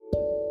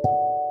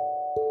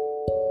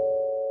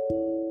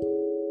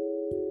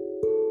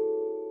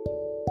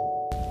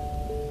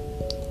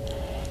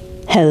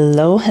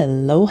Hello,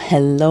 hello,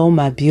 hello,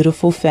 my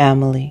beautiful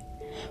family.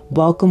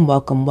 Welcome,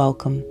 welcome,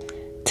 welcome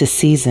to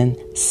season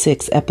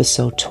 6,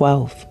 episode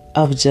 12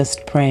 of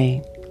Just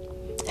Praying.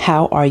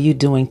 How are you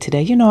doing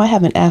today? You know, I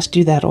haven't asked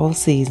you that all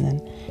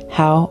season.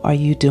 How are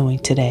you doing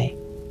today?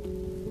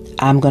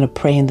 I'm going to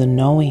pray in the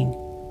knowing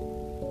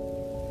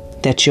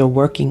that you're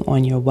working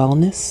on your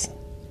wellness.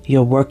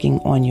 You're working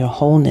on your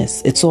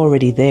wholeness. It's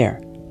already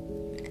there.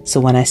 So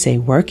when I say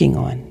working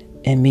on,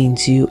 it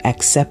means you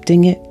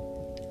accepting it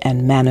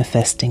and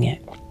manifesting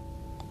it.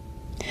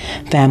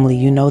 Family,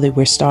 you know that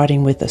we're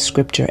starting with a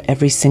scripture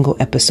every single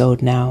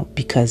episode now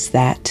because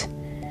that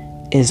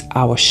is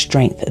our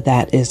strength.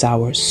 That is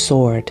our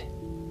sword.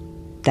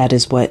 That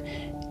is what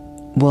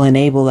will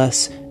enable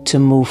us to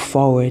move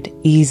forward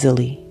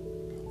easily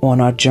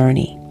on our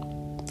journey,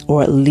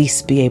 or at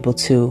least be able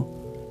to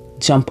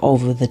jump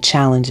over the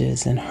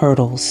challenges and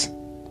hurdles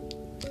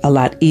a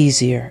lot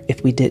easier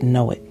if we didn't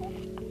know it.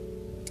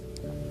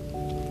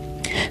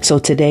 So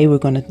today we're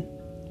going to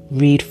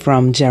read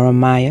from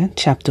Jeremiah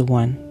chapter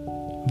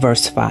 1,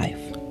 verse 5.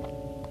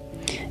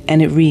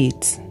 And it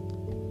reads,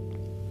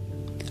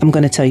 I'm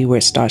going to tell you where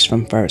it starts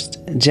from first.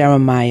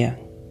 Jeremiah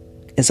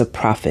is a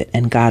prophet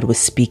and God was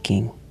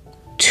speaking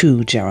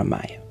to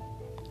Jeremiah.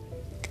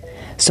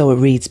 So it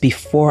reads,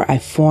 before I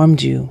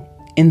formed you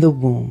in the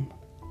womb,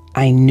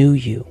 I knew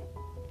you.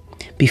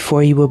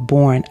 Before you were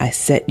born, I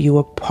set you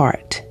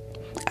apart.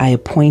 I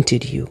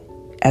appointed you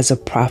as a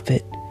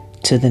prophet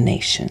to the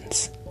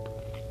nations.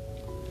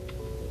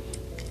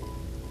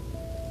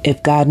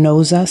 If God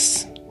knows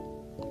us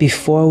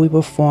before we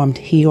were formed,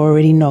 He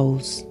already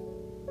knows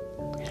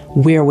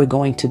where we're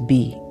going to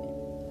be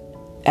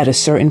at a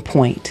certain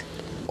point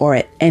or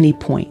at any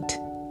point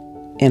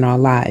in our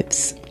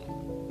lives.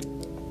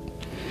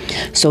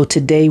 So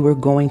today we're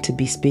going to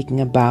be speaking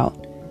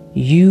about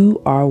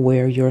you are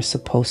where you're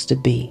supposed to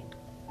be.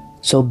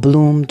 So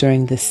bloom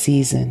during the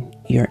season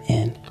you're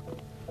in.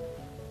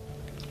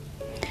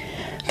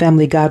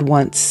 Family, God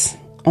wants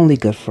only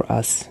good for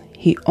us.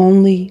 He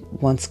only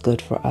wants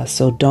good for us.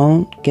 So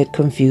don't get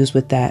confused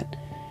with that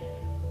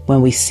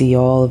when we see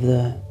all of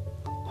the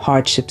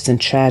hardships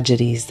and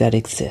tragedies that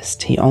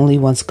exist. He only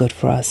wants good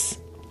for us.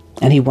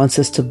 And He wants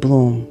us to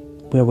bloom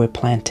where we're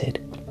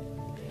planted.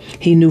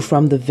 He knew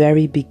from the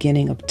very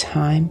beginning of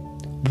time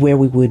where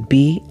we would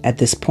be at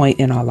this point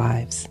in our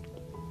lives.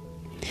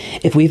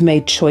 If we've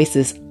made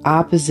choices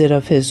opposite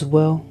of His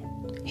will,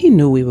 He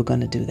knew we were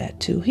going to do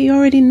that too. He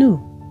already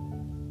knew.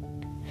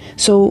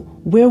 So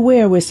we're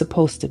where we're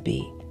supposed to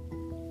be,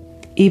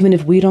 even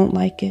if we don't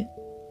like it,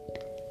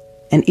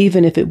 and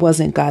even if it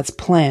wasn't God's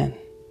plan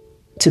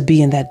to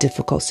be in that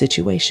difficult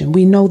situation.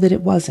 We know that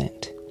it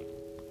wasn't.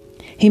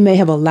 He may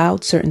have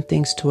allowed certain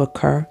things to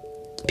occur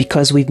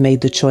because we've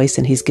made the choice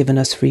and He's given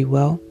us free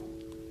will.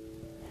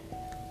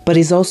 But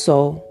He's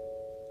also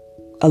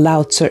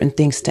allowed certain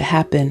things to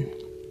happen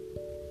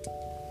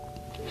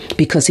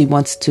because He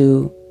wants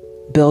to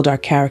build our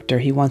character.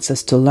 He wants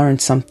us to learn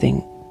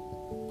something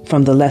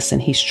from the lesson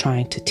He's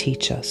trying to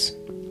teach us.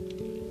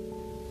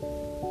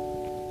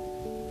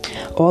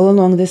 All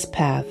along this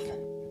path,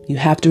 you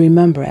have to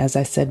remember, as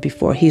I said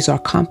before, He's our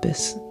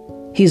compass.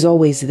 He's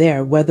always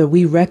there, whether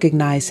we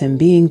recognize Him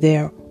being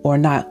there or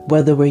not,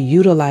 whether we're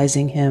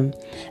utilizing Him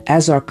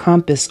as our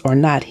compass or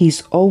not.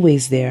 He's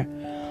always there,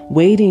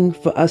 waiting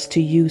for us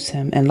to use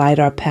Him and light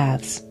our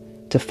paths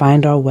to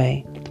find our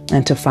way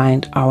and to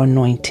find our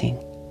anointing.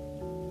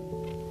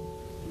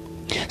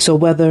 So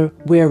whether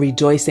we're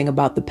rejoicing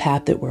about the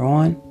path that we're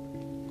on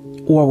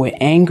or we're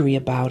angry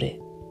about it,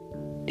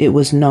 it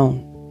was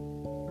known.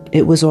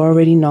 It was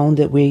already known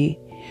that we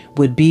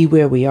would be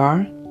where we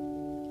are.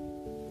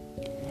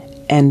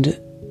 And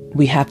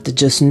we have to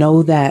just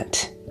know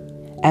that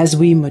as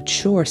we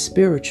mature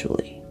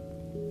spiritually,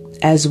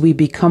 as we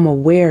become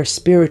aware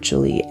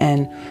spiritually,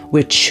 and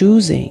we're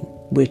choosing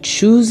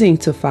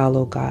to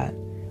follow God,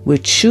 we're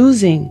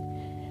choosing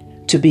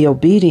to be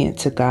obedient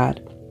to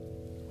God,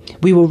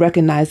 we will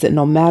recognize that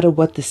no matter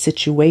what the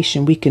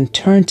situation, we can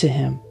turn to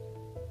Him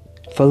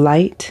for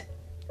light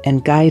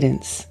and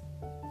guidance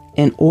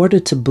in order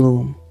to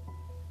bloom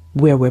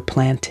where we're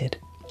planted.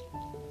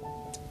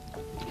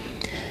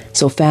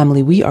 So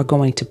family, we are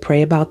going to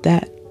pray about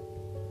that.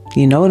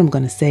 You know what I'm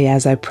going to say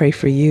as I pray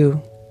for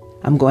you.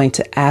 I'm going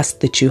to ask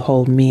that you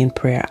hold me in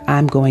prayer.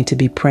 I'm going to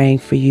be praying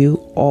for you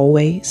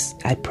always.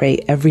 I pray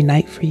every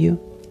night for you.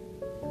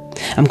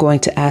 I'm going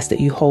to ask that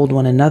you hold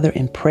one another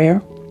in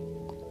prayer.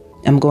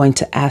 I'm going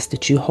to ask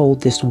that you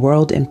hold this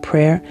world in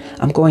prayer.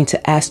 I'm going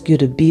to ask you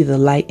to be the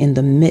light in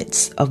the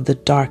midst of the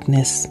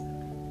darkness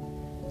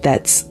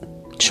that's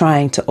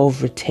trying to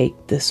overtake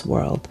this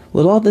world.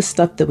 With all the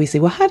stuff that we say,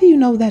 well, how do you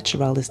know that,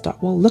 Sherelle, is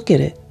dark? Well, look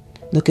at it.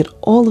 Look at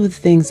all of the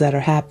things that are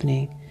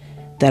happening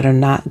that are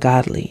not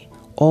godly.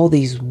 All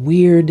these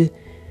weird,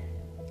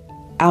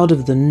 out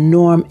of the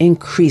norm,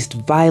 increased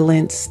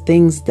violence,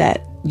 things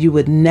that you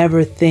would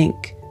never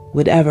think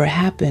would ever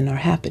happen are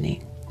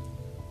happening.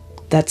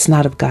 That's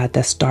not of God,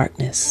 that's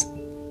darkness.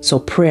 So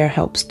prayer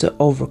helps to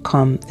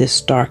overcome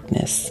this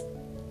darkness.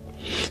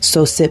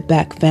 So sit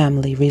back,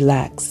 family,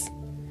 relax,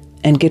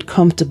 and get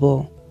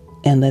comfortable,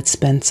 and let's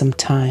spend some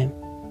time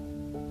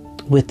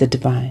with the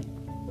divine.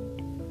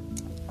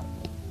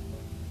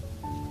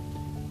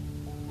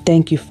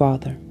 Thank you,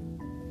 Father.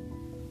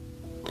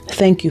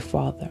 Thank you,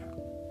 Father.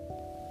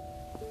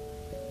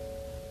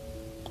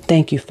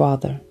 Thank you,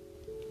 Father,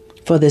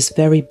 for this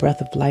very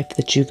breath of life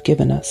that you've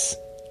given us.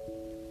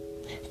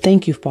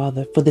 Thank you,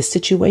 Father, for the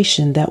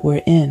situation that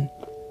we're in,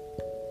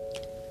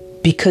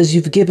 because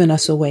you've given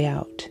us a way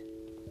out.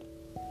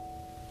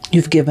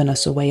 You've given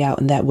us a way out,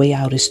 and that way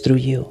out is through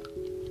you.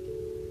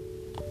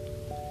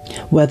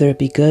 Whether it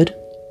be good,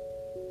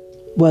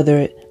 whether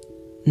it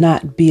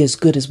not be as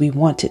good as we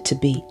want it to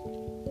be,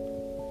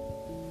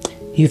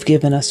 you've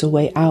given us a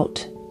way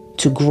out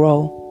to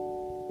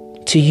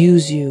grow, to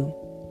use you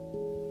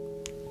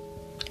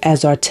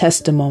as our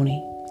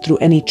testimony through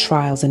any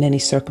trials and any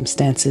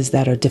circumstances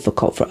that are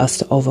difficult for us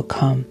to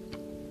overcome.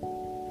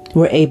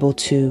 We're able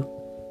to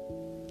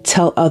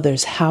tell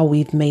others how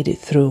we've made it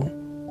through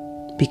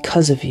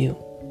because of you.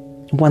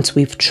 Once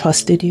we've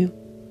trusted you,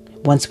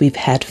 once we've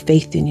had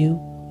faith in you,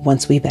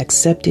 once we've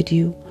accepted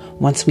you,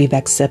 once we've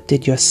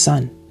accepted your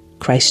Son,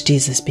 Christ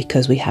Jesus,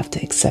 because we have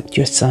to accept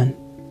your Son,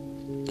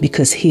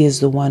 because he is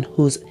the one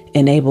who's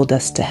enabled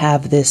us to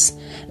have this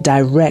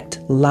direct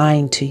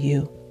line to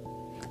you,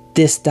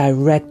 this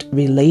direct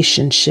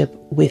relationship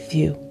with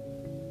you,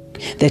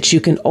 that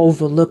you can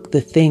overlook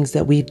the things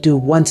that we do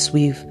once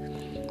we've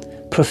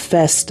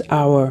professed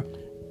our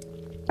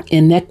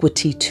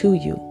inequity to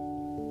you,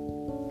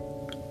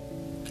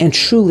 and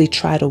truly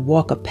try to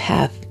walk a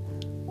path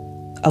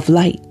of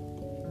light.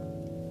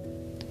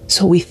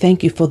 So we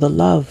thank you for the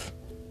love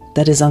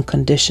that is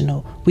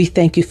unconditional. We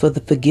thank you for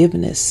the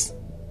forgiveness.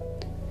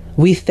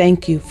 We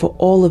thank you for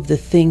all of the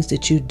things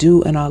that you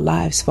do in our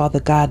lives, Father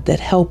God, that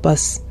help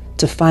us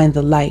to find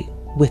the light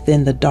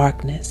within the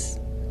darkness.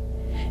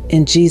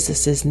 In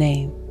Jesus'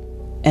 name,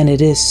 and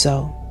it is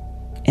so,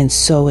 and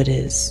so it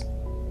is.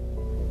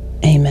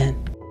 Amen.